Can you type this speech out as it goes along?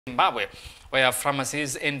Zimbabwe, where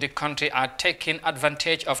pharmacies in the country are taking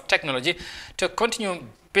advantage of technology to continue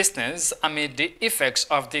business amid the effects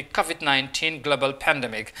of the COVID-19 global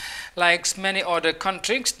pandemic. Like many other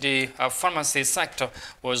countries, the pharmacy sector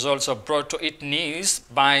was also brought to its knees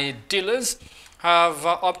by dealers have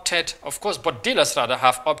opted, of course, but dealers rather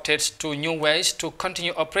have opted to new ways to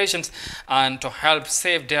continue operations and to help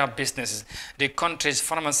save their businesses. The country's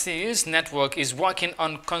pharmacies network is working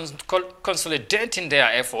on consolidating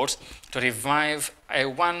their efforts to revive a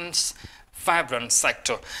once vibrant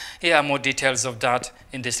sector. Here are more details of that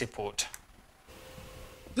in this report.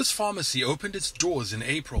 This pharmacy opened its doors in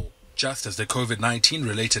April, just as the COVID-19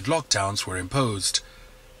 related lockdowns were imposed.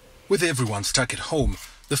 With everyone stuck at home,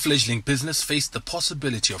 the fledgling business faced the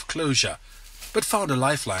possibility of closure, but found a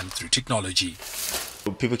lifeline through technology.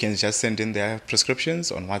 People can just send in their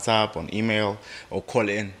prescriptions on WhatsApp, on email, or call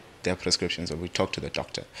in their prescriptions, or we talk to the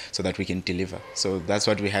doctor so that we can deliver. So that's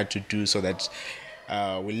what we had to do, so that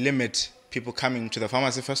we limit people coming to the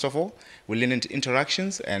pharmacy first of all, we limit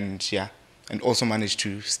interactions, and also manage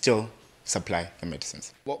to still supply the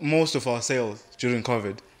medicines. Well, most of our sales during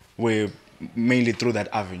COVID were mainly through that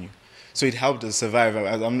avenue. So it helped us survive.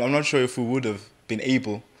 I'm not sure if we would have been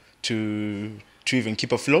able to even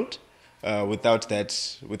keep afloat without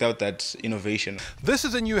that innovation. This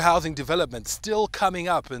is a new housing development still coming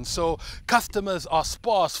up, and so customers are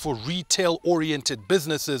sparse for retail-oriented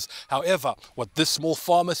businesses. However, what this small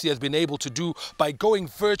pharmacy has been able to do by going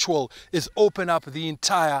virtual is open up the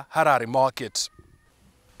entire Harare market.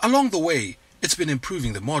 Along the way, it's been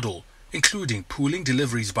improving the model, including pooling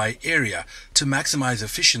deliveries by area to maximize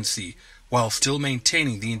efficiency while still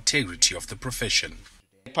maintaining the integrity of the profession.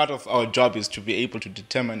 Part of our job is to be able to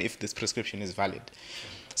determine if this prescription is valid.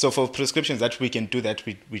 So for prescriptions that we can do that,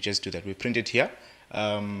 we just do that. We print it here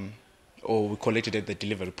or we collect it at the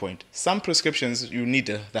delivery point. Some prescriptions you need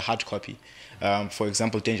the hard copy. For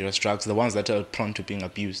example, dangerous drugs, the ones that are prone to being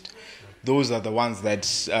abused. Those are the ones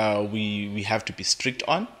that we have to be strict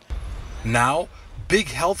on. Now, big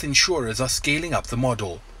health insurers are scaling up the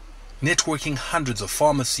model, networking hundreds of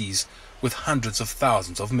pharmacies with hundreds of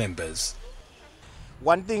thousands of members.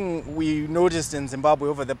 One thing we noticed in Zimbabwe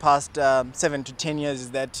over the past 7 to 10 years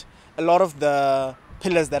is that a lot of the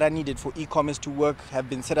pillars that are needed for e-commerce to work have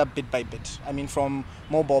been set up bit by bit. I mean, from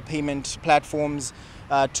mobile payment platforms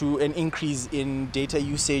to an increase in data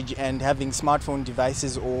usage and having smartphone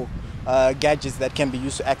devices or gadgets that can be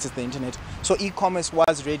used to access the internet. So e-commerce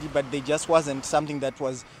was ready, but there just wasn't something that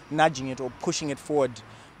was nudging it or pushing it forward.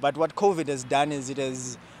 But what COVID has done is it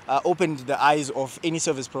has opened the eyes of any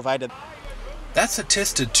service provider. That's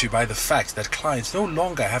attested to by the fact that clients no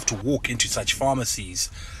longer have to walk into such pharmacies,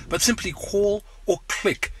 but simply call or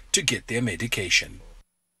click to get their medication.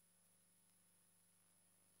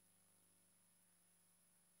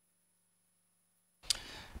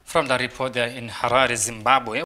 From the report there in Harare, Zimbabwe,